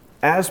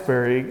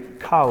Asbury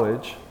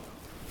College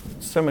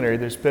Seminary,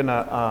 there's been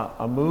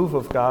a move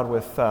of God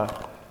with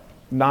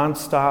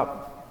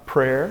nonstop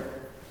prayer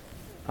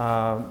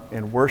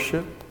and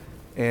worship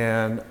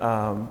and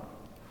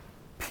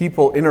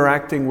people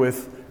interacting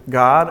with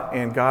God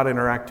and God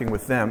interacting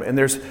with them. And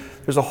there's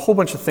a whole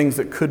bunch of things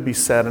that could be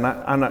said, and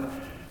I'm not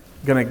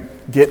going to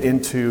get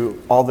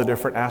into all the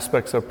different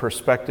aspects of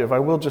perspective. I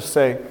will just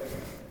say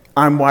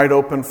I'm wide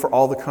open for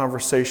all the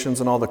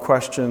conversations and all the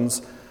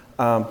questions.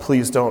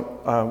 Please don't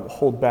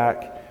hold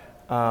back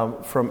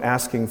from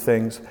asking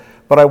things.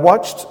 But I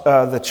watched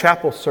the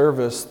chapel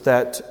service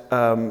that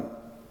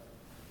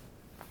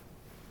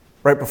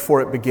right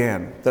before it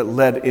began, that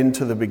led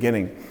into the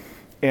beginning.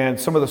 And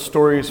some of the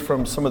stories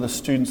from some of the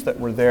students that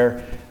were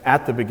there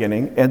at the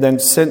beginning. And then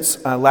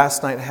since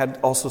last night, I had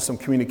also some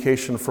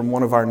communication from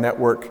one of our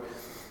network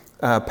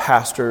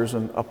pastors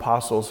and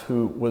apostles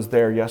who was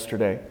there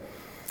yesterday.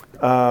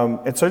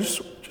 And so I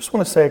just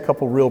want to say a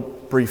couple real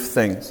brief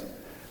things.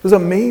 It was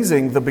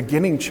amazing, the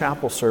beginning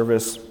chapel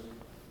service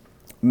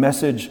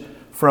message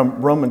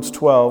from Romans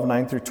 12,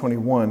 9 through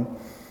 21,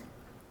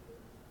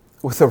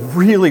 with a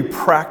really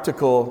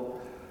practical,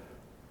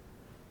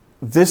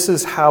 this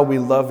is how we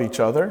love each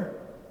other,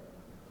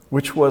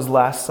 which was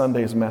last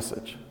Sunday's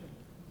message.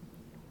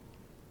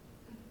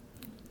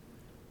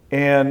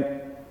 And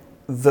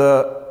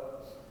the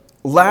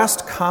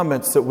last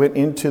comments that went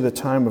into the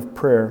time of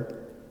prayer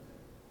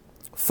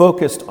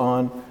focused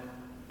on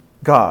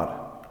God,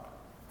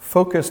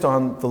 focused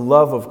on the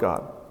love of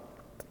God,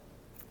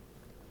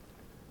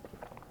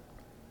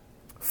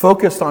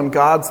 focused on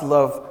God's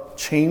love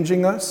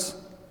changing us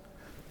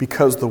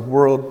because the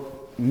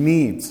world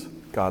needs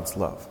God's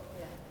love.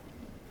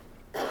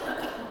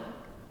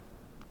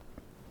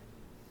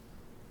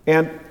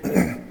 And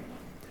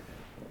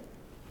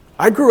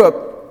I grew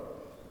up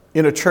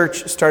in a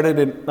church started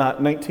in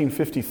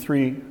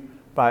 1953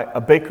 by a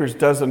baker's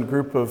dozen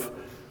group of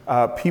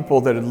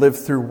people that had lived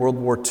through World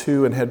War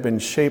II and had been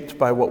shaped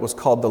by what was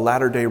called the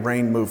Latter-day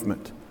Rain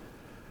movement.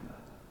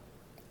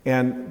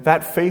 And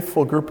that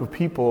faithful group of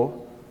people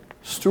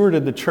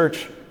stewarded the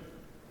church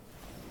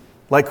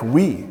like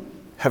we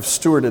have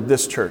stewarded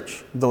this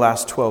church the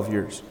last 12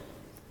 years.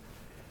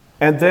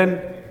 And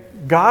then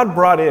God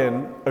brought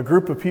in a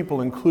group of people,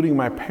 including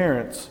my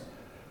parents,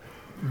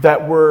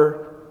 that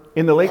were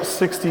in the late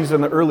 60s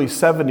and the early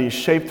 70s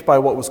shaped by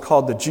what was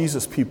called the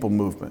Jesus People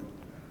movement.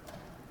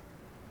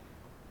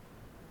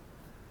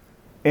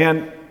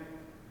 And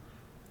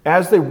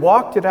as they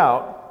walked it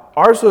out,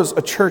 ours was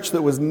a church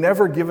that was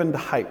never given to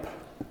hype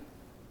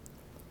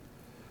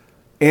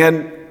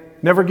and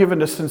never given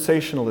to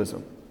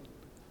sensationalism,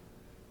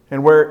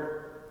 and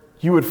where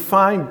you would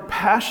find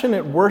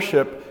passionate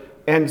worship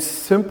and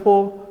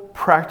simple,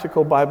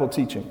 practical Bible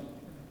teaching.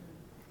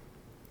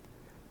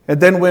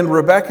 And then when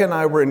Rebecca and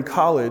I were in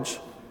college,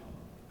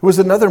 it was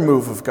another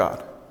move of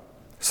God.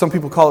 Some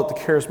people call it the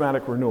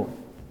charismatic renewal.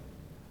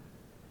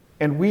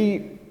 And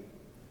we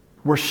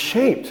were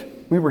shaped,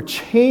 we were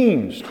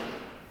changed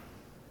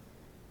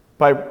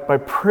by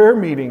prayer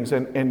meetings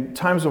and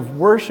times of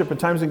worship and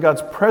times in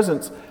God's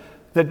presence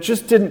that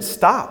just didn't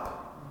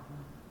stop.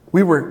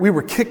 We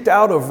were kicked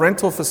out of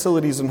rental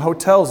facilities and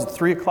hotels at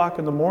 3 o'clock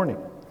in the morning.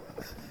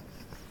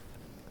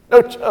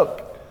 No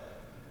joke.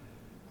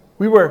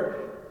 We were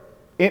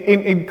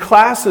in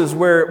classes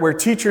where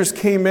teachers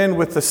came in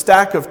with a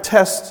stack of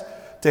tests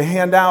to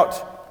hand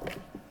out,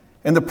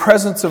 and the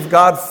presence of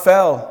God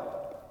fell.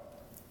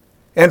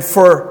 And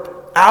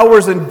for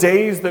hours and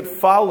days that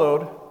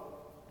followed,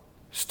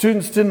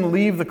 students didn't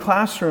leave the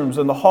classrooms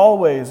and the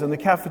hallways and the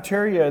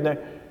cafeteria, and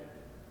the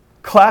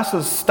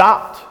classes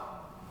stopped.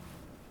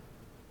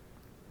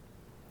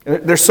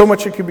 There's so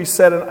much that can be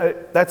said, and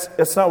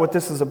that's not what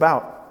this is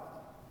about.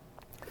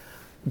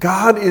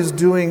 God is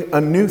doing a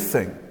new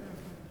thing.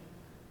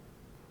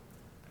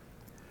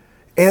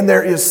 And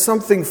there is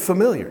something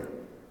familiar.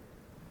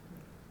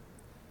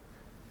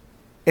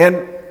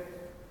 And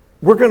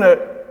we're going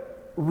to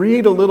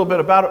read a little bit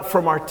about it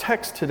from our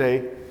text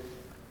today.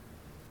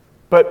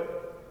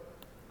 But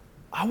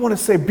I want to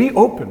say, be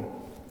open.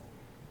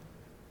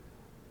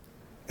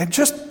 And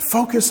just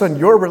focus on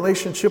your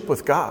relationship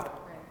with God.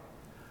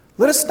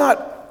 Let us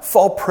not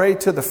fall prey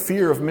to the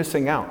fear of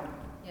missing out.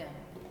 Yeah.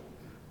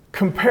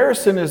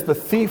 Comparison is the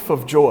thief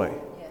of joy.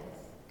 Yes.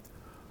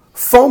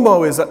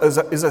 FOMO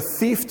is a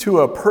thief to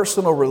a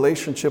personal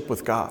relationship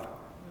with God.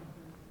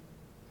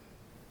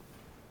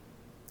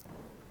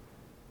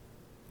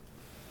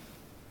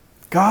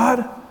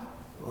 God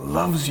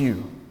loves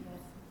you.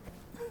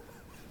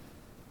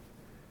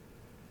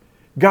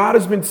 God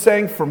has been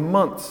saying for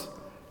months,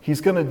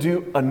 He's going to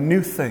do a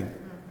new thing.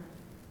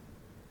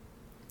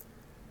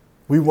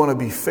 We want to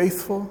be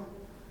faithful,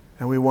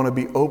 and we want to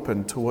be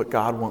open to what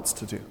God wants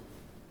to do.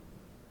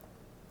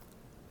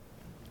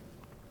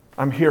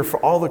 I'm here for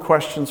all the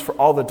questions, for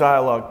all the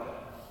dialogue.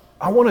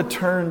 I want to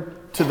turn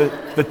to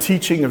the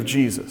teaching of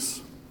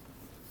Jesus.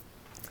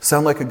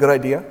 Sound like a good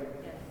idea?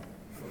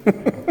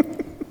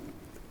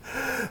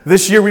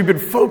 This year we've been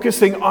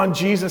focusing on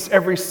Jesus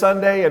every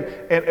Sunday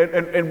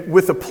and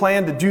with a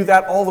plan to do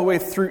that all the way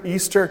through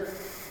Easter.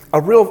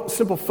 A real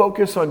simple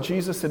focus on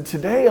Jesus. And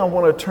today I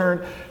want to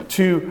turn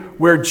to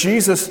where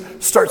Jesus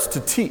starts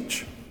to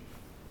teach.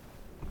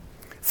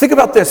 Think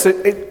about this.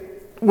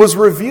 It was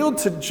revealed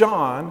to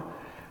John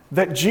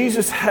that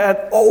Jesus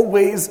had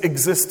always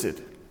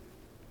existed.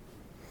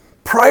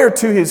 Prior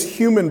to his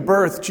human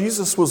birth,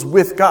 Jesus was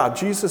with God.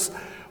 Jesus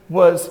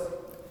was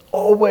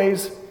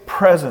always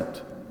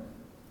present.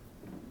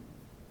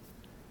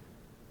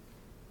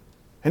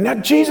 And now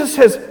Jesus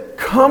has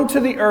come to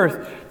the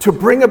earth to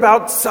bring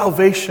about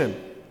salvation,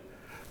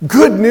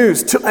 good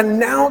news, to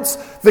announce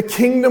the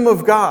kingdom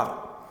of God,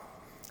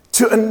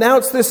 to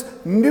announce this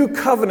new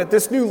covenant,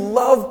 this new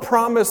love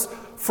promise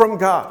from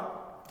God.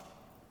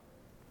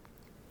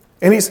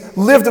 And he's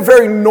lived a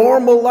very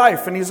normal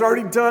life, and he's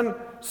already done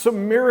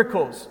some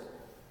miracles.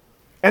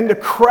 And the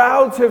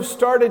crowds have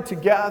started to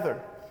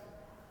gather.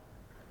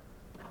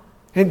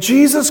 And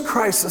Jesus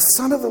Christ, the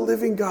Son of the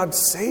living God,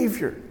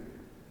 Savior,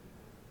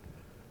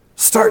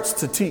 starts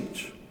to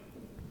teach.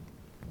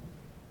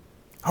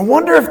 I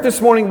wonder if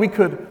this morning we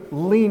could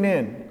lean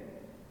in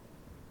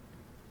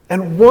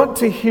and want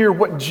to hear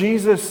what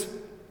Jesus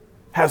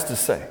has to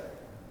say.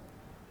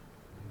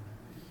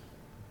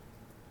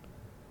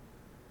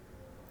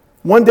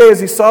 One day as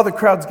he saw the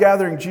crowds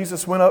gathering,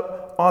 Jesus went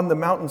up on the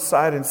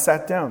mountainside and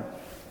sat down.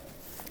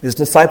 His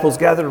disciples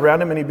gathered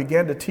around him and he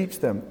began to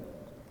teach them.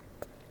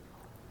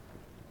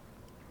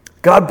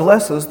 God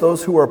blesses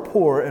those who are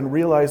poor and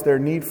realize their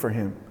need for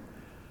him,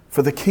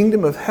 for the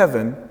kingdom of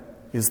heaven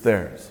is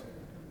theirs.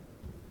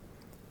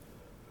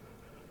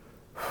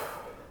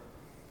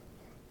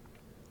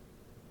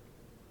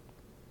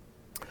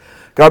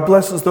 God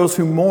blesses those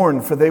who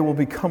mourn, for they will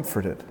be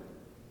comforted.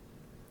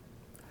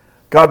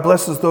 God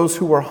blesses those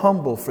who are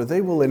humble, for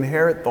they will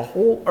inherit the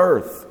whole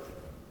earth.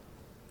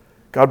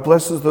 God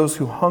blesses those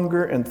who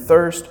hunger and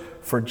thirst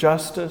for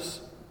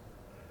justice,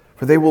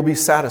 for they will be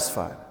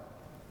satisfied.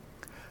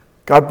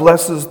 God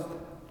blesses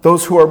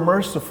those who are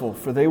merciful,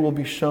 for they will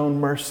be shown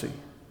mercy.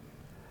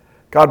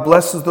 God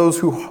blesses those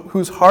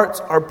whose hearts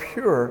are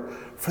pure,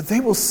 for they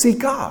will see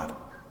God.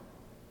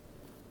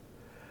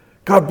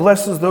 God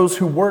blesses those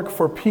who work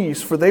for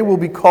peace, for they will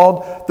be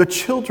called the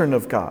children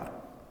of God.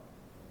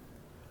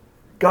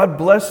 God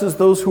blesses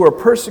those who are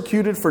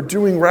persecuted for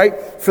doing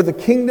right, for the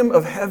kingdom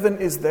of heaven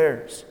is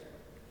theirs.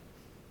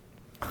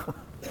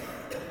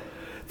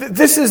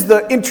 This is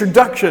the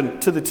introduction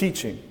to the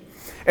teaching.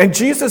 And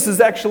Jesus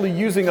is actually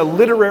using a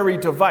literary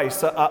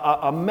device,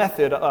 a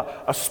method,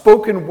 a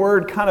spoken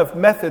word kind of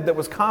method that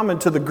was common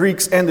to the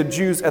Greeks and the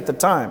Jews at the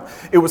time.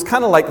 It was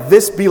kind of like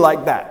this, be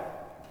like that.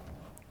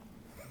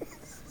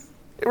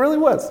 It really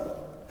was.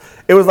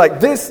 It was like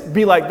this,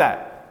 be like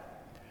that.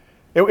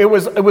 It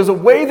was a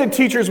way that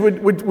teachers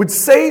would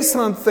say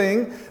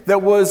something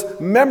that was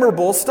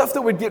memorable, stuff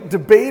that would get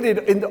debated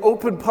in the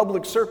open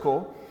public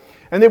circle,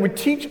 and they would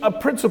teach a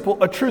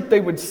principle, a truth.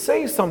 They would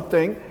say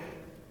something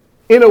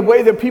in a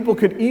way that people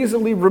could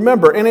easily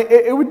remember. And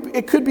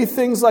it could be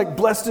things like,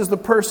 blessed is the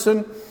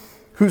person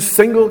who's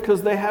single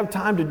because they have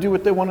time to do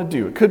what they want to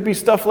do. It could be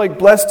stuff like,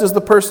 blessed is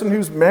the person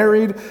who's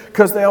married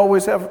because they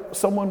always have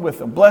someone with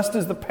them. Blessed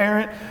is the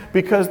parent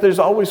because there's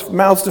always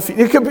mouths to feed.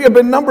 It could be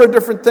a number of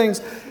different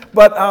things.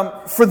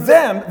 But for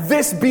them,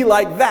 this be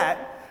like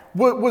that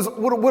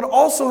would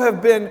also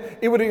have been,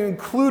 it would have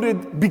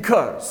included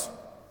because.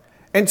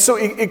 And so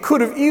it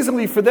could have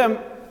easily for them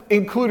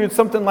included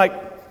something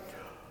like,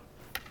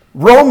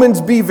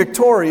 Romans be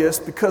victorious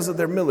because of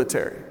their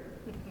military.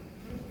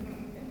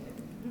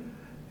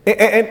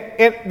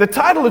 And the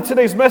title of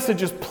today's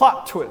message is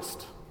Plot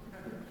Twist.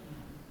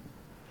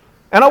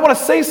 And I want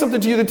to say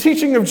something to you. The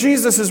teaching of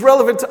Jesus is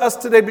relevant to us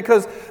today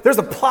because there's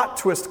a plot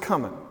twist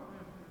coming.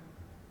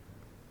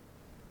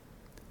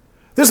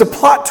 There's a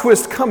plot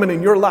twist coming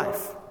in your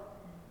life.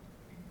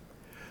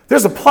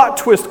 There's a plot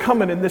twist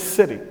coming in this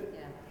city.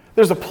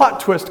 There's a plot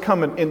twist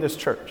coming in this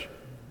church.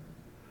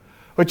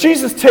 But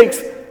Jesus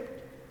takes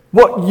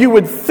what you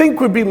would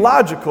think would be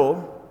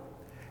logical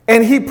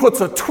and he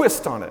puts a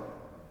twist on it.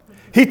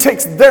 He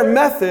takes their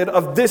method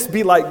of this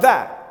be like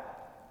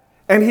that,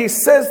 and he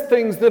says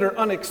things that are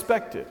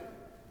unexpected.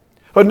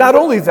 But not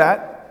only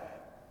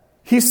that,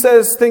 he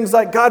says things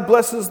like, God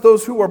blesses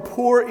those who are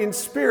poor in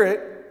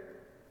spirit,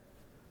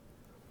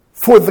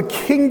 for the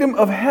kingdom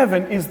of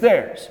heaven is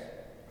theirs.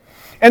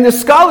 And the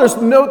scholars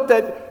note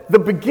that the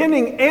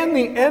beginning and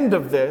the end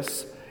of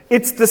this,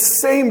 it's the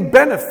same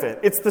benefit.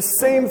 It's the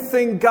same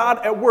thing,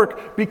 God at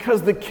work,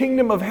 because the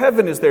kingdom of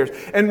heaven is theirs.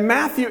 And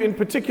Matthew in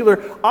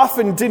particular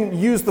often didn't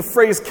use the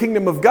phrase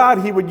kingdom of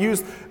God. He would use,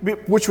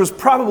 which was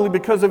probably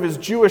because of his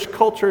Jewish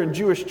culture and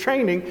Jewish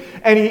training,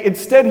 and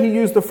instead he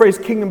used the phrase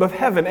kingdom of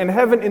heaven, and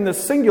heaven in the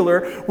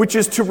singular, which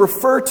is to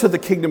refer to the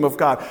kingdom of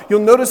God. You'll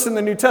notice in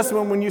the New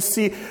Testament when you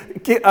see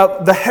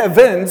the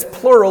heavens,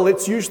 plural,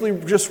 it's usually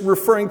just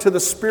referring to the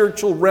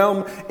spiritual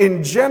realm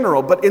in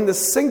general, but in the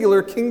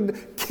singular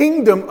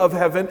kingdom of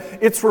heaven,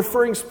 it's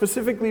referring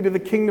specifically to the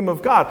kingdom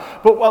of God.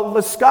 But while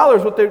the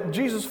scholars,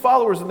 Jesus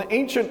followers and the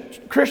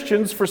ancient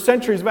Christians for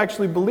centuries have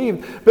actually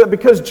believed, but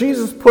because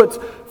Jesus puts,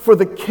 for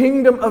the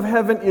kingdom of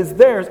heaven is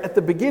theirs at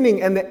the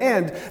beginning and the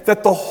end,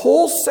 that the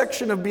whole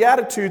section of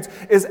Beatitudes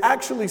is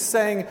actually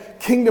saying,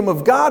 kingdom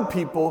of God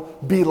people,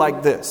 be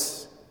like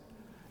this.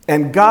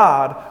 And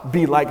God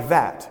be like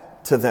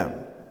that to them.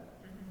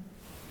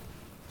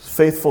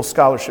 Faithful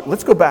scholarship.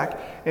 Let's go back.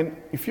 And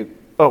if you...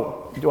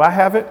 Oh, do I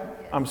have it?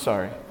 I'm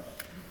sorry.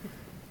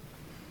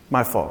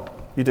 My fault.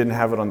 You didn't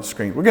have it on the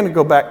screen. We're going to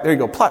go back. There you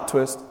go. Plot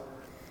twist.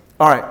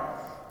 All right.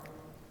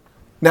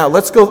 Now,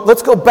 let's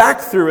go back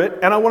through it.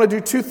 And I want to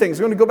do two things.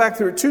 We're going to go back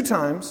through it 2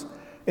 times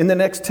in the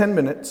next 10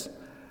 minutes.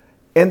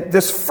 And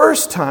this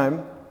first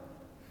time,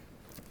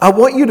 I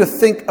want you to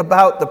think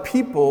about the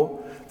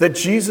people that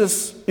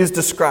Jesus is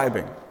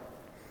describing.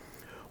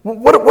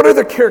 What are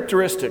their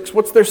characteristics?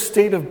 What's their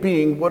state of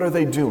being? What are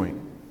they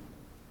doing?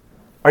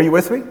 Are you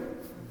with me?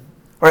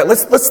 All right,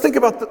 let's think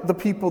about the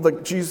people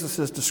that Jesus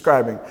is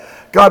describing.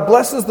 God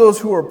blesses those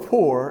who are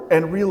poor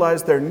and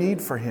realize their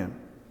need for him,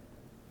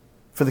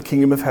 for the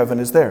kingdom of heaven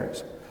is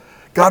theirs.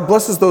 God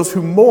blesses those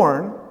who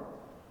mourn,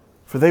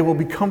 for they will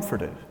be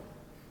comforted.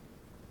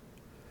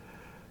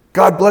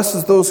 God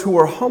blesses those who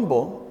are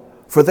humble,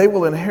 for they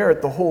will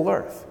inherit the whole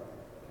earth.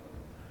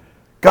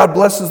 God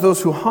blesses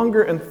those who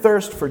hunger and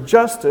thirst for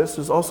justice.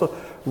 There's also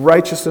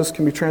righteousness,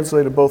 can be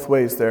translated both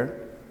ways there.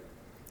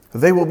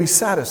 They will be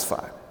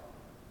satisfied.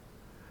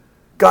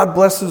 God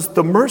blesses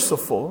the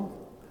merciful,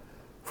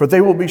 for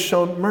they will be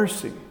shown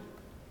mercy.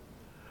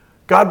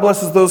 God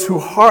blesses those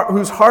whose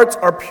hearts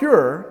are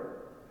pure,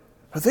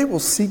 for they will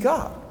see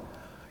God.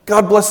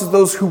 God blesses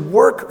those who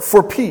work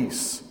for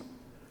peace,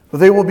 for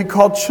they will be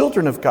called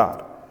children of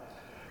God.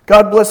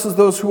 God blesses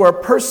those who are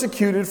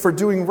persecuted for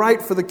doing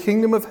right, for the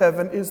kingdom of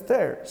heaven is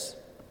theirs.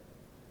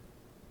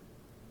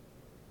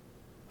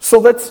 So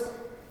let's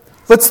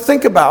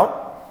think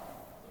about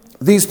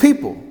these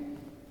people.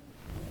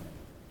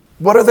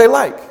 What are they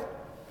like?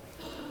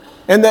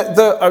 And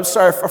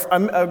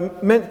I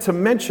meant to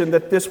mention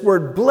that this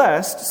word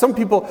blessed, some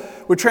people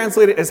would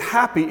translate it as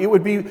happy. It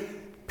would be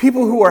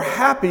people who are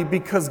happy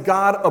because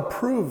God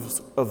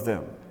approves of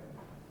them.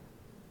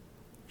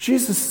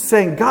 Jesus is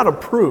saying God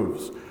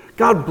approves.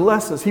 God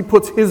blesses. He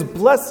puts his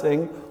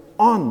blessing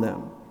on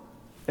them.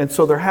 And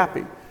so they're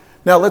happy.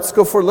 Now let's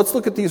go forward. Let's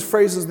look at these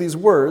phrases, these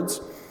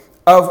words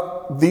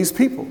of these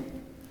people.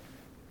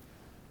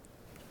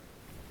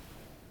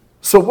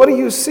 So what do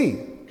you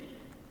see?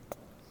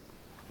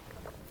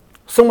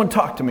 Someone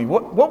talk to me.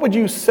 What would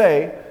you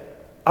say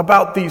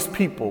about these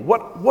people?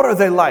 What are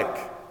they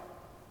like?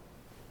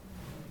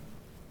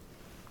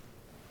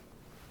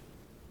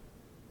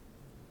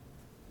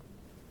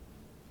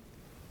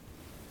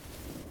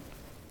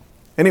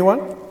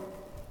 Anyone?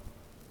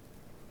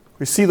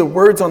 We see the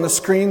words on the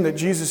screen that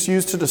Jesus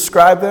used to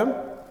describe them.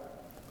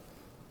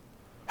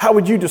 How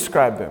would you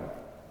describe them?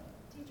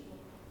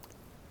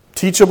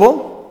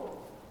 Teachable?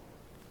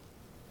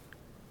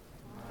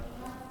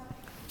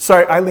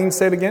 Sorry, Eileen,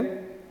 say it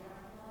again.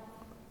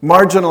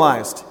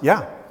 Marginalized.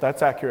 Yeah,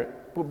 that's accurate.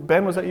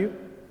 Ben, was that you?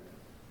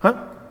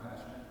 Huh?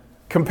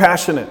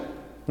 Compassionate.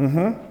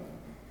 Mm-hmm.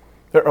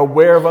 They're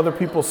aware of other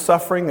people's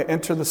suffering. They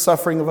enter the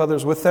suffering of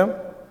others with them.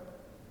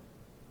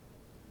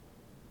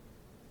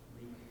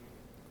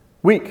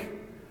 Weak.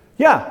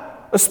 Yeah,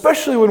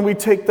 especially when we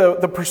take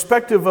the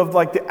perspective of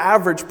like the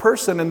average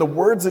person and the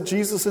words that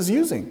Jesus is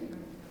using.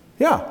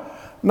 Yeah,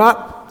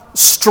 not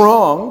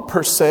strong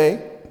per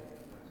se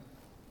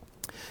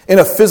in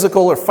a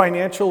physical or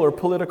financial or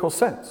political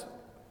sense.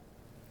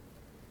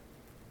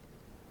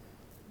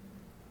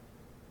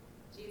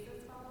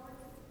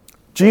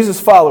 Jesus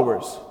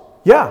followers.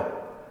 Yeah,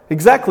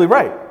 exactly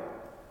right.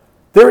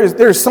 There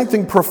is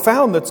something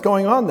profound that's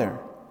going on there.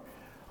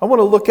 I want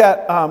to look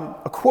at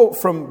a quote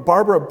from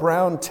Barbara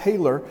Brown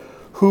Taylor,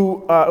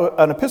 who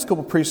an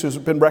Episcopal priest who's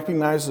been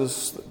recognized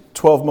as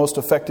 12 most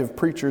effective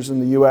preachers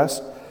in the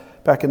U.S.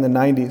 back in the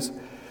 90s.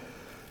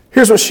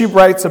 Here's what she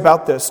writes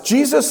about this.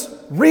 Jesus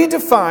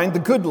redefined the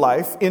good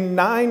life in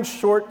 9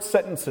 short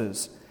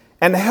sentences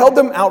and held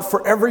them out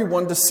for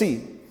everyone to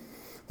see.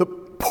 The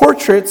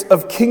portraits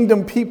of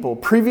kingdom people,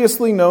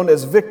 previously known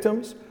as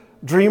victims,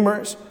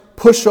 dreamers,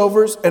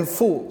 pushovers, and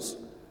fools.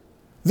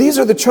 These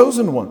are the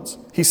chosen ones,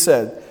 he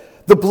said.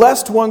 The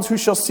blessed ones who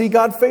shall see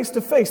God face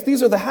to face.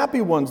 These are the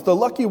happy ones, the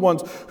lucky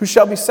ones who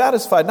shall be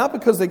satisfied, not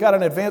because they got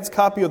an advanced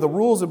copy of the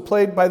rules and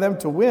played by them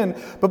to win,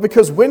 but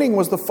because winning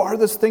was the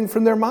farthest thing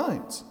from their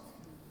minds.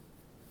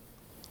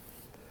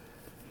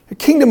 The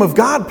kingdom of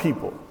God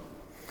people.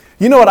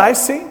 You know what I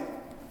see?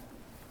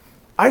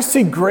 I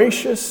see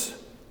gracious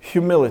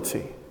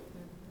humility.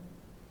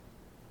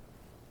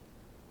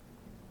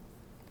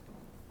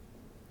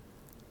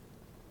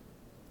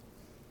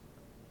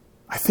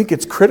 I think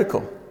it's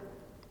critical.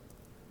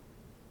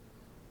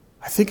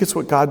 I think it's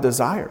what God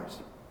desires.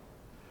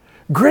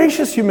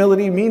 Gracious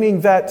humility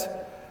meaning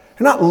that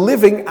you're not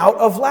living out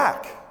of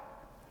lack.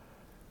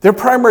 Their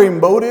primary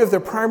motive, their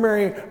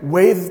primary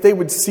way that they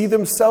would see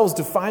themselves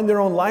define their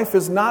own life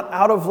is not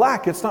out of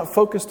lack. It's not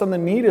focused on the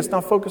need. It's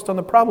not focused on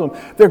the problem.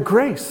 They're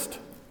graced.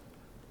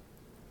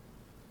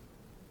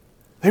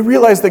 They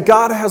realize that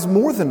God has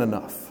more than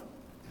enough.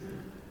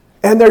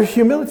 And their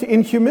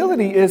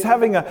humility is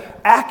having an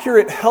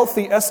accurate,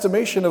 healthy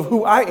estimation of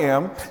who I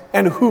am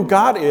and who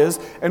God is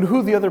and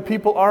who the other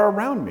people are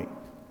around me.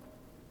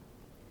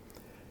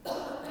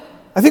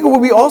 I think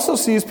what we also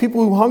see is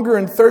people who hunger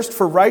and thirst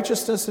for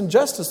righteousness and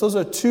justice. Those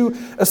are two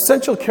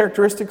essential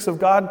characteristics of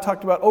God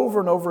talked about over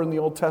and over in the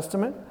Old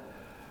Testament.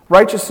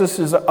 Righteousness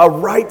is a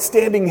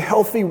right-standing,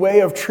 healthy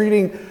way of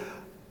treating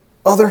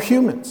other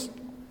humans.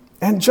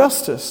 And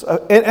justice.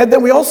 And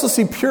then we also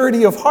see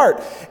purity of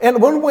heart.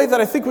 And one way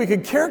that I think we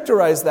could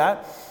characterize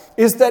that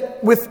is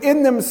that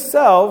within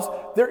themselves,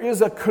 there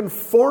is a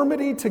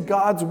conformity to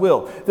God's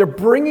will. They're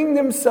bringing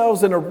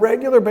themselves on a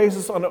regular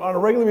basis, I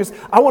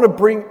want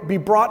to be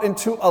brought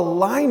into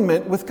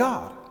alignment with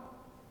God.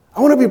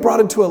 I want to be brought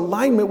into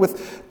alignment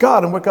with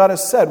God and what God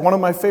has said. One of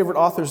my favorite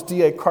authors,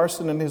 D.A.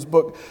 Carson, in his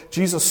book,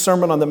 Jesus'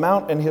 Sermon on the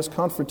Mount and His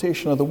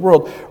Confrontation of the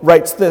World,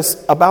 writes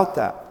this about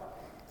that.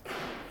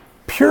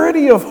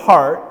 Purity of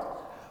heart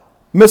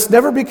must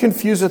never be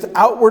confused with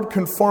outward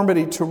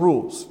conformity to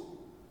rules,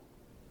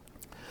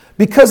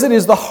 because it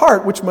is the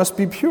heart which must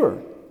be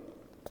pure.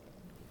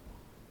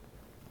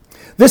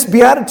 This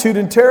beatitude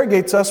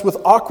interrogates us with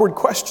awkward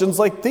questions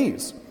like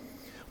these.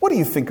 What do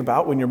you think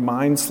about when your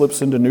mind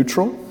slips into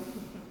neutral?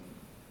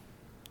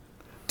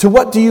 To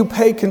what do you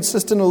pay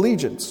consistent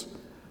allegiance?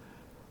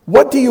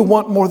 What do you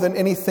want more than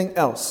anything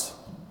else?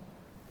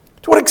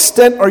 To what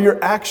extent are your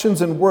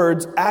actions and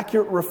words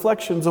accurate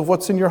reflections of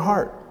what's in your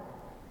heart?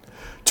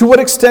 To what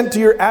extent do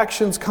your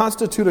actions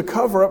constitute a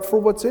cover-up for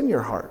what's in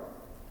your heart?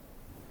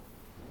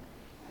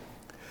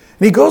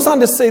 And he goes on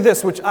to say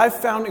this, which I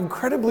found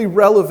incredibly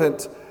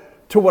relevant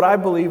to what I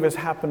believe is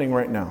happening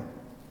right now.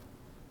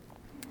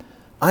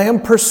 I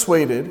am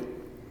persuaded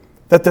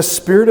that the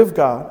Spirit of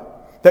God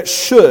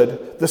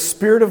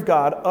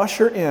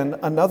usher in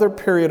another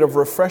period of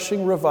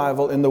refreshing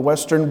revival in the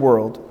Western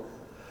world,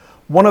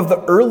 one of the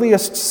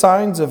earliest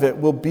signs of it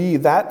will be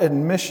that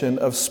admission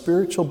of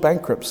spiritual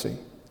bankruptcy,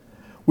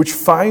 which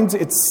finds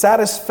its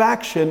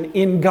satisfaction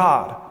in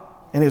God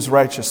and His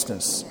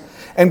righteousness,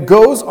 and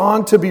goes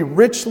on to be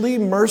richly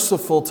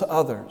merciful to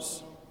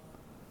others.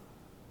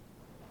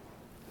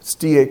 It's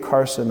D.A.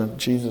 Carson of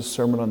Jesus'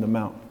 Sermon on the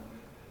Mount.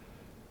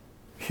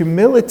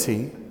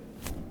 Humility,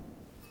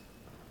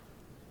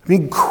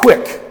 being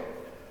quick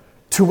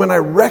to when I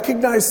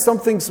recognize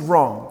something's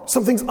wrong,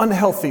 something's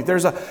unhealthy.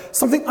 There's a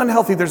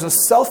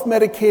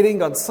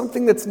self-medicating on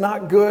something that's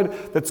not good,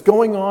 that's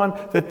going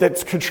on,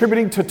 that's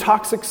contributing to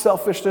toxic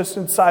selfishness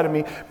inside of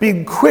me.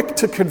 Being quick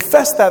to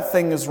confess that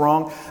thing is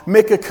wrong,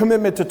 make a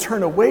commitment to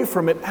turn away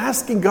from it,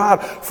 asking God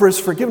for His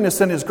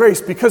forgiveness and His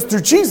grace, because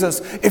through Jesus,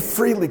 it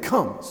freely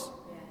comes.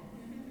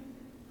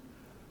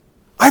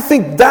 I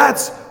think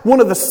that's one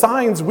of the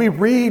signs we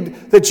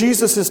read that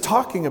Jesus is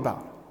talking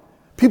about.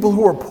 People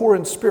who are poor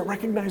in spirit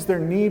recognize their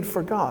need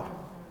for God.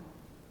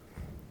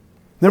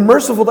 They're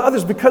merciful to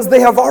others because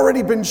they have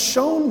already been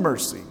shown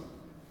mercy.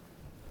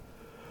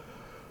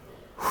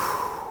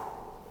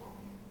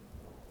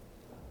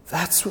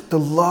 That's what the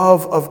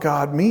love of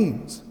God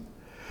means.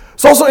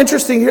 It's also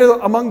interesting here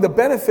among the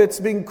benefits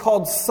being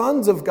called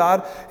sons of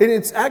God, and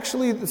it's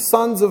actually the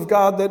sons of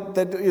God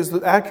that is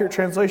the accurate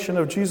translation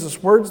of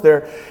Jesus' words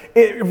there.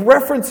 It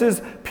references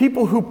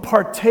people who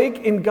partake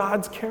in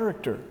God's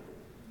character.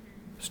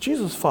 It's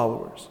Jesus'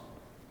 followers.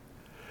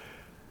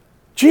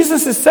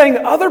 Jesus is saying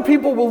other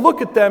people will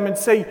look at them and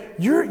say,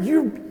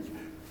 you're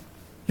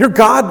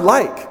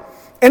God-like.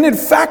 And in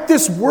fact,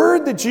 this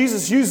word that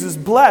Jesus uses,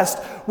 blessed,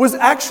 was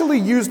actually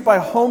used by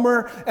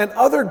Homer and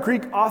other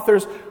Greek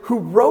authors who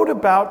wrote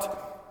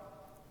about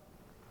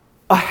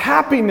a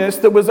happiness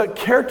that was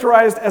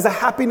characterized as a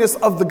happiness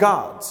of the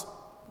gods,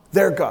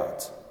 their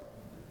gods.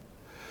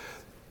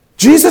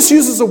 Jesus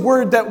uses a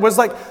word that was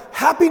like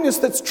happiness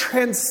that's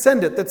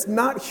transcendent, that's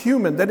not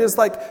human, that is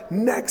like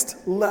next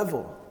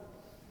level.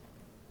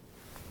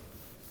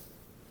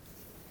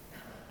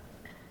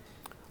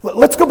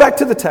 Let's go back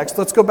to the text.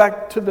 Let's go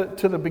back to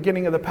the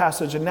beginning of the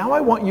passage. And now I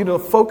want you to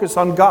focus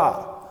on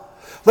God.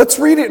 Let's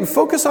read it and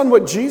focus on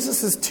what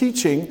Jesus is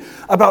teaching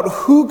about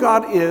who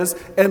God is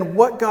and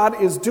what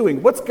God is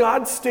doing. What's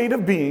God's state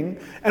of being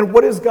and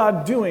what is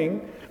God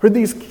doing for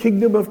these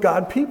kingdom of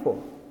God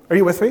people? Are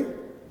you with me?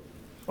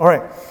 All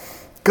right.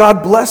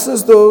 God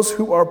blesses those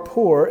who are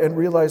poor and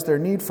realize their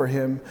need for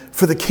Him,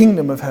 for the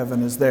kingdom of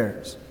heaven is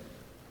theirs.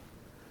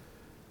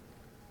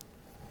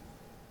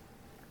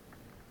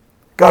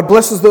 God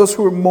blesses those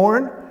who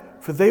mourn,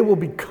 for they will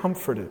be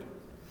comforted.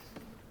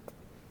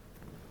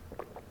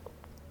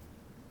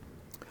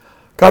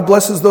 God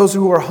blesses those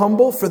who are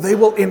humble, for they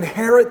will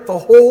inherit the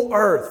whole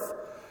earth.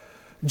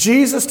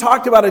 Jesus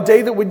talked about a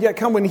day that would yet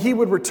come when He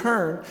would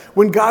return,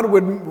 when God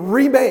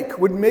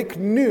would make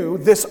new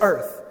this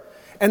earth.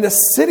 And the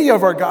city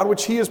of our God,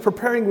 which He is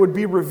preparing, would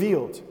be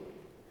revealed.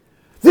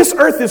 This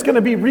earth is going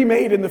to be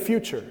remade in the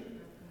future.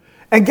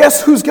 And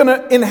guess who's going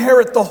to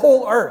inherit the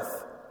whole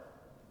earth?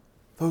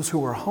 Those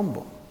who are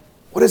humble.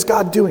 What is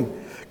God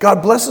doing?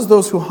 God blesses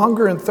those who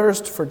hunger and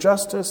thirst for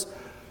justice,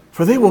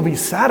 for they will be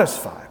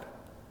satisfied.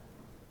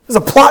 There's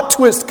a plot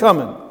twist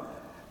coming.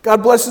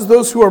 God blesses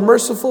those who are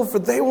merciful, for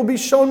they will be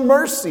shown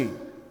mercy.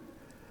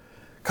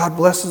 God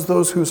blesses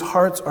those whose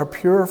hearts are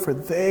pure, for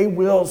they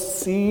will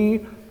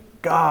see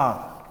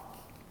God.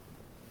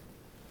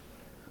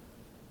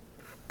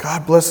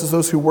 God blesses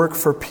those who work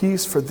for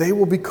peace, for they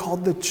will be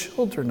called the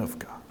children of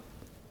God.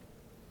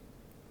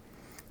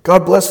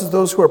 God blesses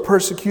those who are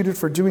persecuted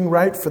for doing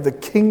right, for the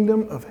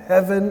kingdom of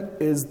heaven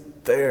is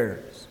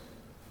theirs.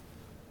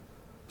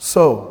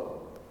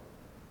 So,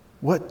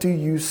 what do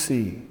you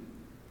see?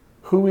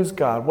 Who is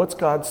God? What's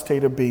God's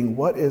state of being?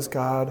 What is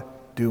God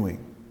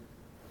doing?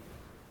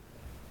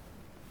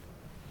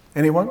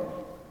 Anyone?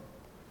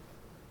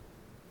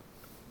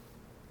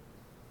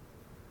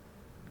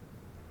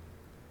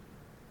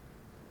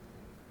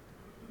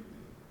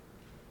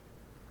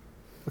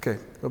 Okay,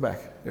 go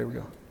back. There we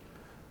go.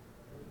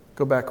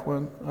 Go back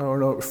one. Oh,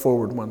 no,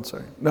 forward one,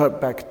 sorry. No,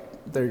 back.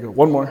 There you go.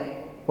 One more.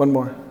 One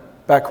more.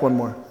 Back one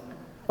more.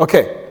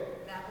 Okay.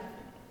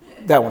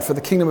 That one. For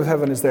the kingdom of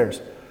heaven is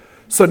theirs.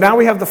 So now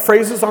we have the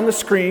phrases on the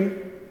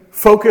screen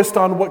focused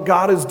on what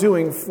God is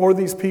doing for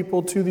these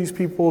people, to these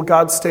people,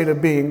 God's state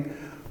of being.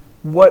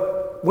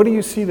 What do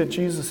you see that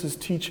Jesus is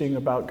teaching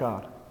about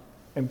God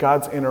and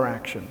God's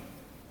interaction?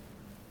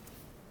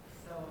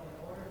 So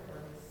in order for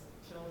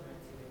his children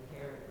to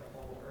inherit the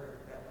whole earth,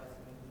 that must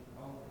mean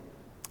he owns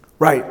it.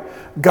 Right.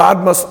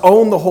 God must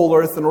own the whole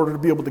earth in order to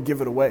be able to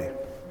give it away.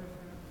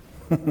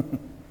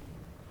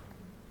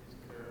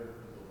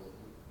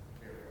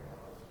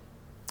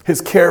 His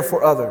care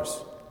for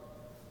others.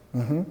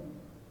 Mm-hmm.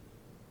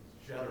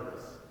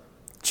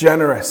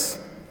 Generous.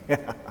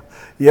 Yeah.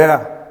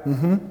 Yeah.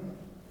 Mm-hmm.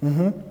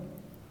 Mm-hmm.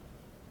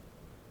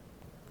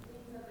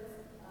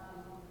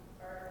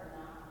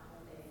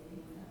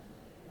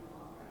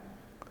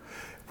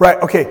 Right,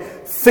 okay.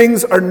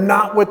 Things are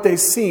not what they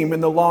seem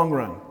in the long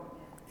run.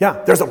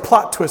 Yeah, there's a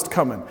plot twist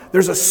coming.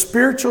 There's a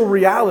spiritual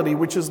reality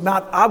which is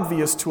not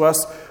obvious to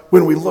us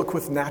when we look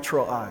with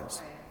natural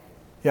eyes.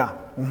 Yeah,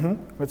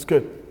 that's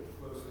good.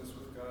 Closeness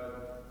with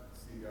God,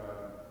 see God,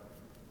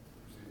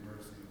 receive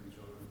mercy, be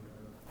children of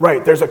God.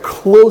 Right, there's a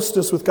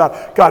closeness with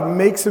God. God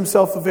makes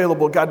himself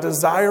available. God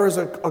desires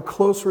a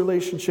close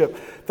relationship.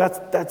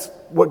 That's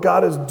what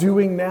God is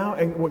doing now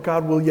and what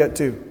God will yet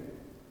do.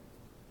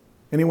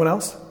 Anyone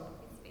else?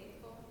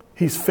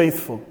 He's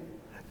faithful.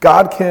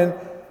 God can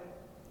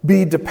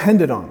be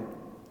depended on.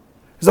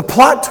 There's a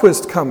plot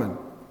twist coming.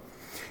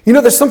 You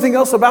know, there's something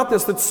else about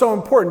this that's so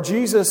important.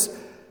 Jesus,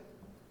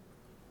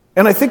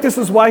 and I think this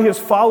is why his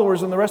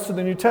followers in the rest of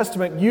the New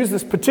Testament use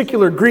this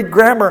particular Greek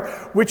grammar,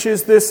 which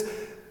is this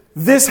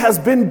has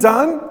been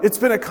done, it's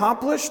been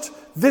accomplished,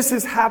 this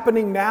is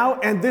happening now,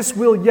 and this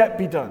will yet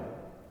be done.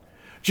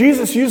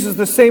 Jesus uses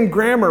the same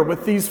grammar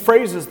with these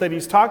phrases that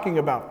he's talking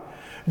about.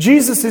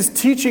 Jesus is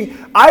teaching.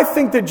 I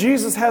think that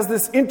Jesus has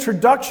this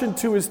introduction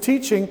to his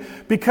teaching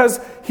because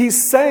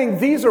he's saying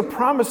these are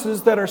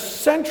promises that are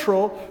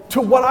central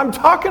to what I'm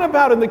talking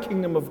about in the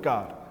kingdom of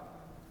God.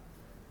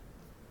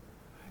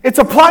 It's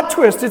a plot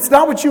twist. It's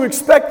not what you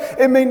expect.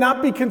 It may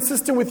not be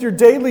consistent with your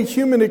daily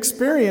human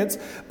experience,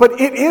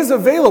 but it is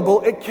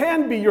available. It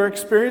can be your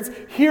experience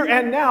here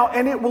and now,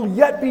 and it will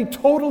yet be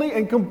totally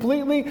and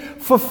completely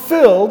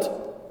fulfilled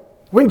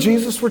when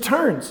Jesus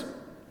returns.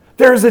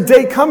 There is a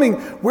day coming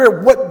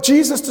where what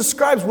Jesus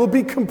describes will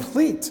be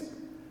complete.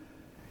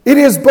 It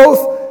is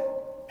both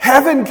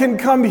heaven can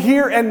come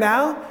here and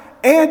now,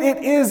 and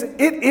it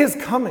is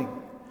coming.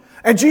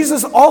 And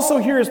Jesus also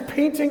here is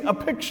painting a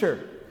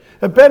picture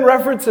that Ben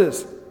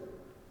references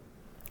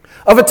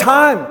of a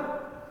time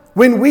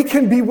when we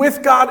can be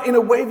with God in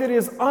a way that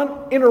is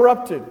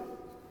uninterrupted.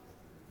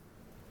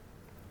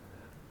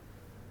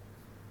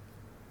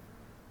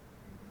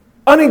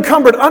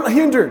 Unencumbered,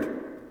 unhindered.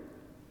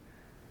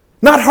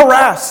 Not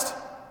harassed.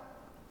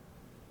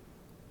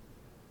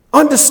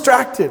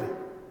 Undistracted.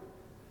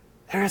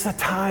 There is a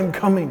time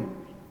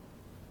coming.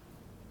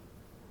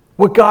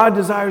 What God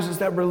desires is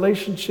that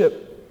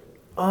relationship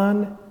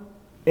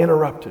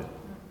uninterrupted.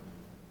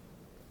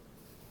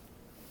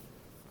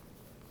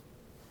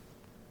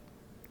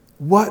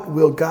 What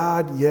will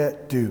God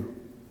yet do?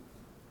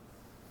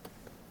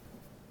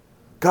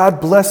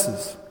 God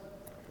blesses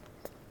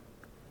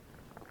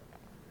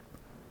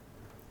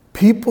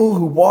people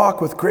who walk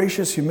with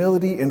gracious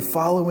humility in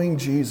following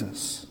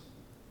Jesus.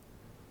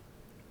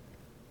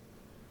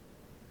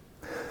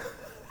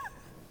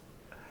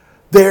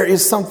 There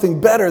is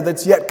something better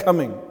that's yet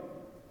coming.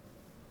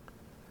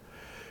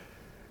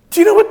 Do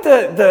you know what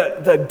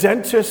the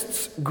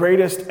dentist's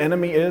greatest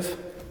enemy is?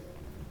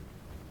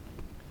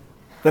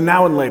 The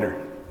now and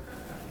later.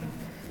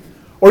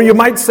 Or you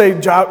might say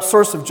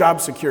source of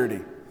job security.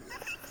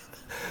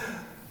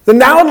 The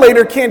now and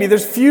later candy.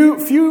 There's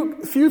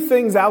few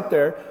things out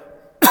there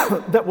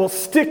that will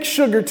stick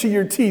sugar to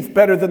your teeth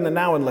better than the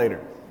now and later.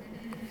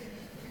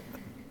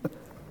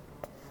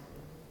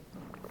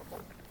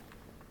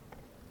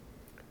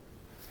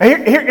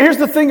 Here's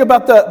the thing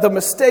about the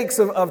mistakes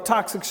of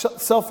toxic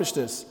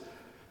selfishness.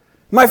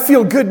 Might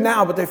feel good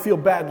now, but they feel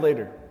bad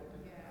later.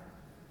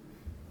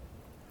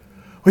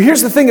 Well,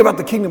 here's the thing about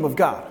the kingdom of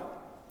God.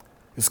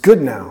 It's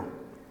good now,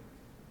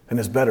 and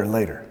it's better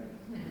later.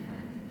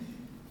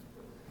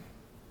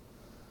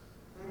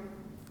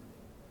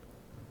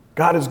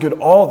 God is good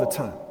all the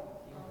time.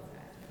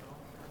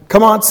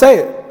 Come on, say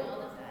it.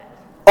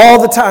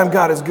 All the time,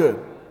 God is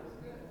good.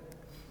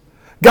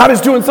 God is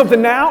doing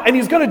something now, and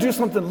He's going to do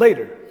something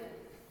later.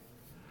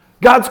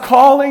 God's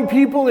calling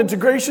people into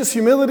gracious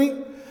humility.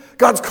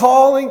 God's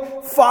calling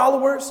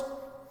followers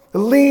to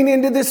lean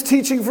into this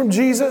teaching from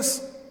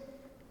Jesus.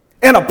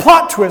 And a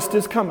plot twist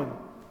is coming.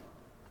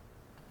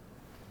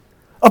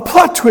 A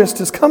plot twist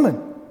is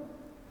coming.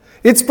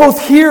 It's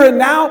both here and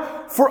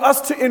now for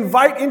us to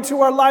invite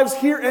into our lives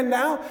here and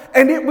now,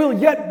 and it will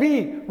yet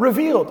be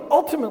revealed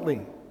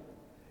ultimately.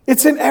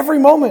 It's in every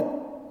moment.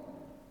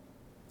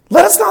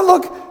 Let us not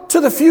look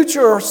to the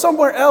future or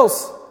somewhere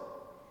else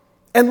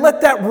and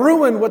let that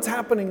ruin what's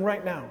happening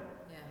right now.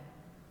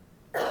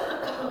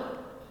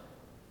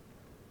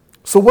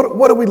 So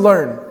what do we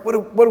learn?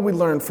 What do we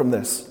learn from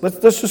this?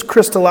 Let's just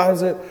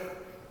crystallize it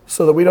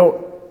so that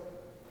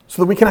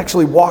we can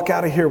actually walk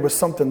out of here with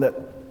something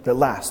that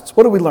lasts.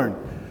 What do we learn?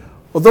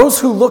 Well, those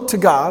who look to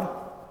God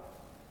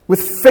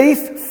with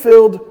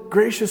faith-filled,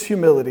 gracious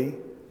humility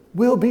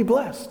will be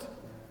blessed.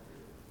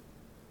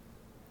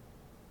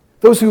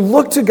 Those who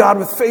look to God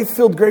with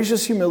faith-filled,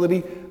 gracious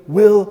humility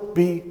will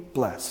be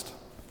blessed.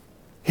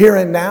 Here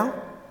and now,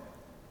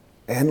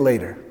 and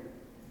later.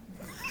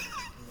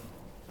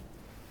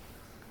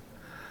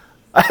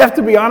 I have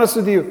to be honest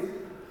with you.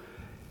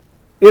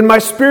 In my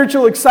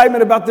spiritual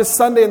excitement about this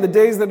Sunday and the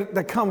days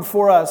that come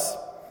for us,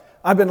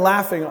 I've been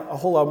laughing a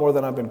whole lot more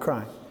than I've been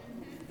crying.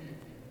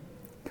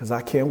 Because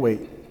I can't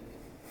wait.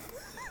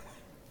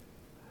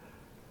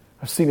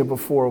 I've seen it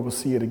before, we'll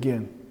see it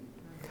again.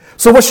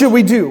 So what should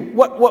we do?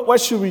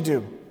 What should we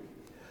do?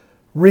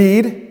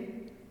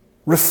 Read,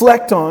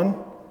 reflect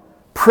on,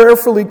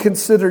 prayerfully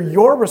consider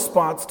your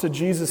response to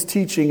Jesus'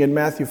 teaching in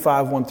Matthew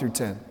 5, 1 through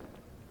 10.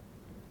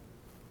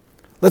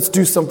 Let's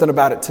do something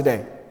about it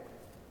today,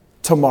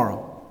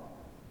 tomorrow,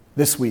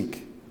 this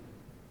week.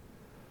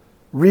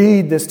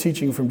 Read this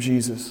teaching from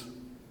Jesus,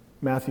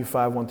 Matthew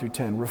 5, 1 through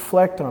 10.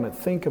 Reflect on it,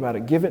 think about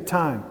it, give it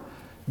time.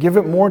 Give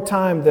it more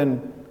time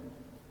than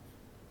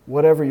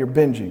whatever you're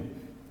binging.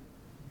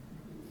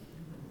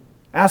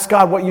 Ask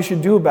God what you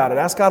should do about it.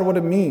 Ask God what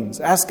it means.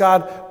 Ask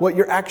God what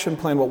your action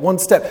plan, what one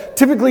step.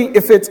 Typically,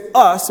 if it's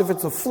us, if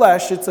it's the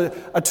flesh, it's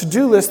a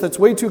to-do list that's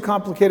way too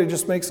complicated,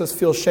 just makes us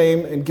feel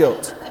shame and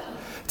guilt.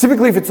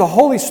 Typically, if it's the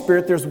Holy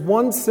Spirit, there's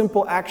one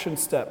simple action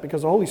step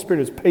because the Holy Spirit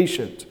is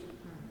patient.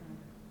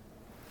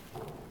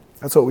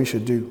 That's what we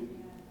should do.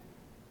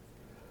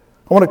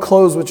 I want to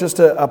close with just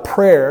a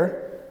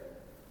prayer.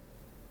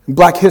 In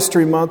Black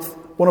History Month,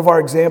 one of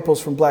our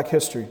examples from Black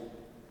history.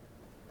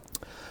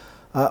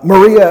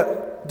 Maria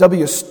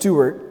W.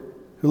 Stewart,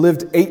 who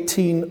lived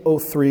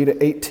 1803 to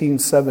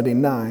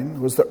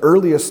 1879, was the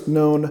earliest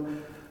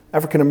known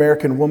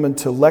African-American woman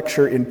to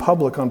lecture in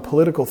public on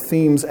political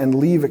themes and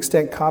leave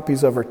extant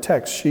copies of her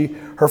text.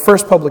 Her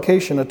first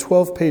publication, a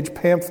 12-page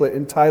pamphlet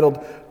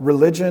entitled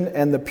Religion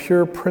and the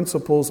Pure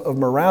Principles of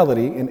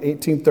Morality in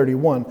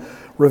 1831,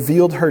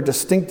 revealed her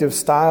distinctive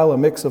style, a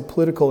mix of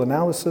political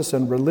analysis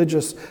and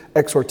religious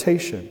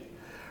exhortation.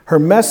 Her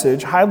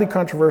message, highly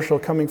controversial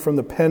coming from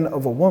the pen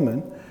of a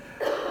woman,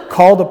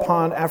 called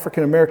upon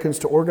African Americans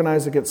to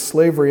organize against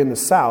slavery in the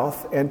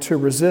South and to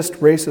resist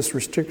racist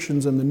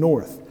restrictions in the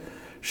North.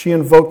 She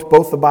invoked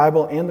both the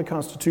Bible and the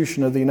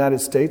Constitution of the United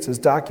States as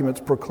documents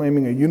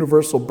proclaiming a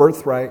universal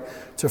birthright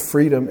to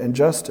freedom and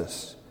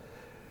justice.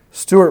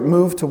 Stewart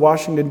moved to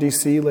Washington,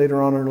 D.C.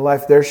 later on in her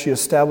life. There she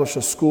established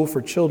a school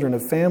for children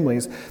of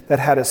families that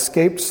had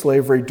escaped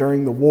slavery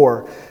during the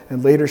war,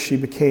 and later she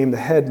became the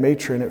head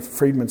matron at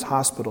Freedmen's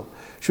Hospital.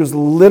 She was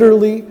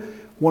literally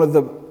one of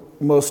the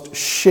most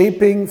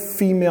shaping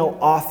female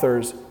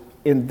authors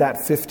in that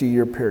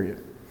 50-year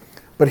period.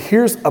 But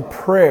here's a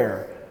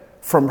prayer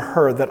from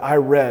her that I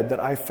read that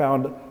I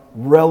found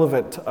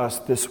relevant to us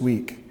this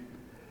week.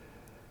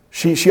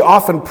 She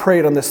often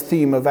prayed on this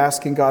theme of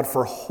asking God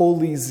for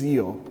holy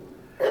zeal.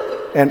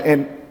 And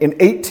in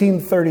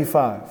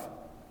 1835,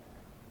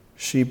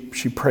 she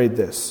prayed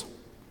this.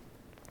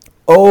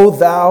 O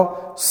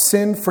thou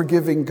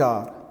sin-forgiving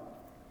God,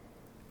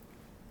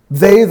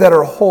 they that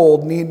are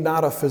whole need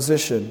not a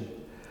physician,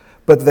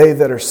 but they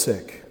that are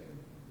sick.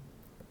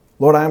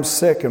 Lord, I am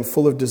sick and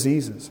full of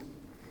diseases.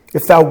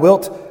 If thou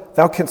wilt,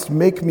 thou canst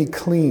make me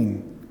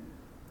clean.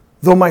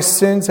 Though my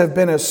sins have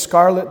been as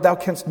scarlet, thou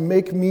canst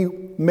make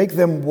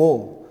them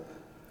wool.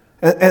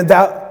 And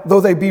thou,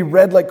 though they be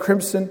red like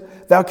crimson,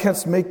 thou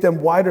canst make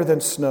them whiter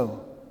than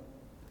snow.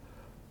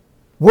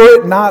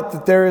 Were it not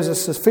that there is a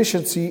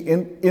sufficiency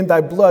in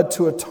thy blood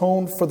to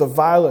atone for the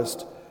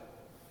vilest,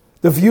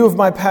 the view of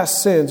my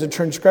past sins and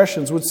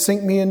transgressions would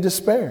sink me in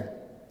despair.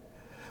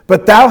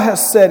 But thou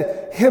hast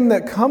said, him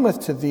that cometh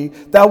to thee,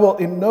 thou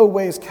wilt in no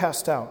ways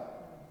cast out.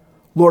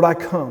 Lord, I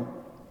come.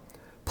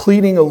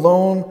 pleading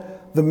alone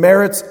the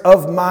merits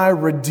of my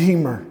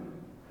Redeemer.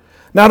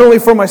 Not only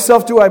for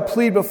myself do I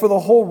plead, but for the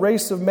whole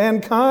race of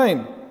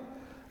mankind,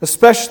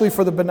 especially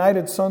for the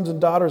benighted sons and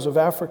daughters of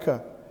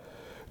Africa.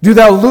 Do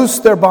thou loose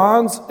their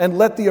bonds and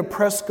let the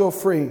oppressed go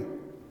free.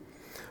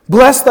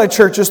 Bless thy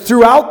churches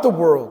throughout the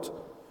world.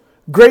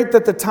 Great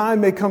that the time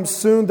may come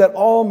soon that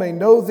all may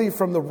know thee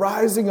from the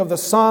rising of the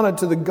sun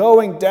unto the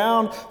going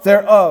down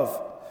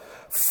thereof.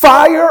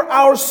 Fire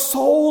our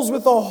souls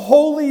with a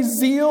holy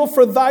zeal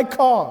for thy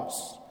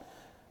cause.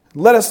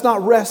 Let us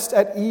not rest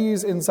at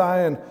ease in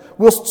Zion,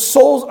 whilst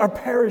souls are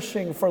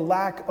perishing for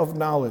lack of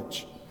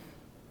knowledge.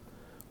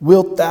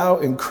 Wilt thou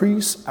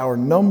increase our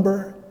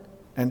number,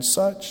 and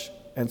such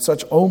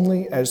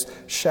only as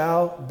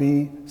shall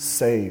be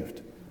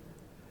saved?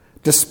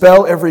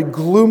 Dispel every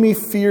gloomy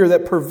fear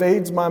that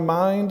pervades my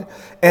mind,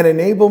 and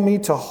enable me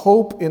to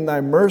hope in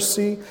thy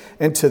mercy,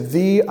 and to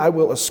thee I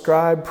will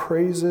ascribe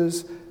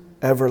praises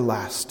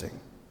everlasting.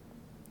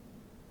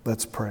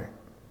 Let's pray.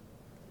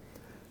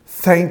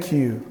 Thank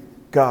you,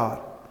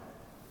 God,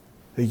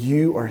 that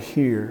you are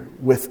here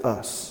with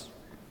us.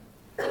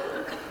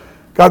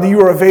 God, that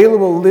you are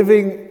available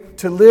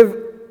to live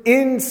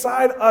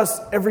inside us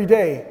every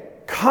day,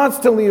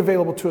 constantly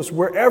available to us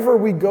wherever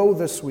we go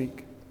this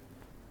week.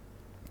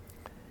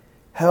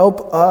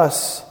 Help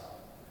us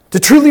to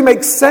truly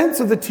make sense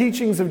of the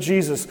teachings of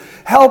Jesus.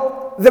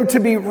 Help them to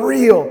be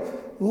real,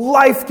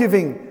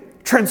 life-giving,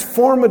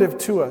 transformative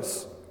to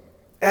us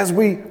as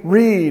we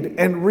read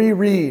and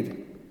reread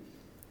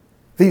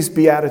these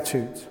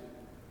beatitudes.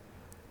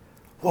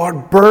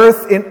 Lord,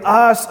 birth in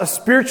us a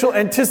spiritual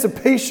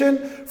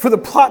anticipation for the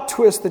plot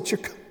twist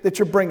that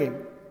you're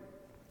bringing.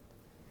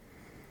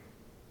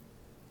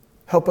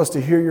 Help us to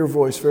hear your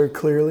voice very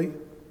clearly,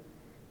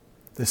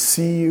 to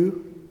see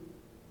you,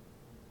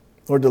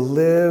 Lord, to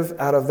live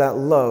out of that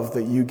love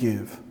that you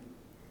give.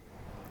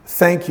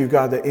 Thank you,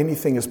 God, that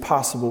anything is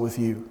possible with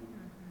you.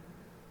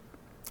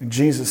 In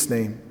Jesus'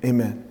 name,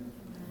 amen.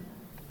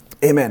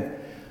 Amen.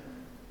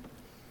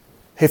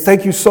 Hey,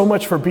 thank you so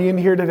much for being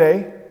here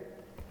today.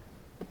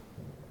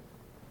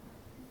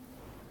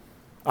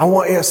 I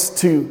want us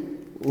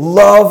to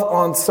love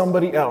on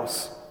somebody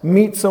else.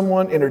 Meet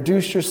someone,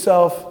 introduce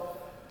yourself,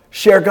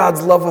 share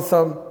God's love with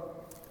them,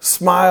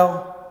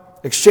 smile,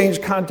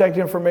 exchange contact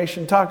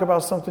information, talk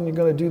about something you're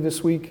going to do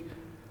this week.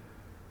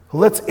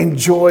 Let's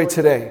enjoy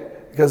today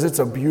because it's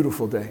a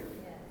beautiful day.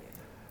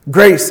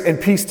 Grace and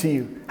peace to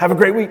you. Have a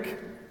great week.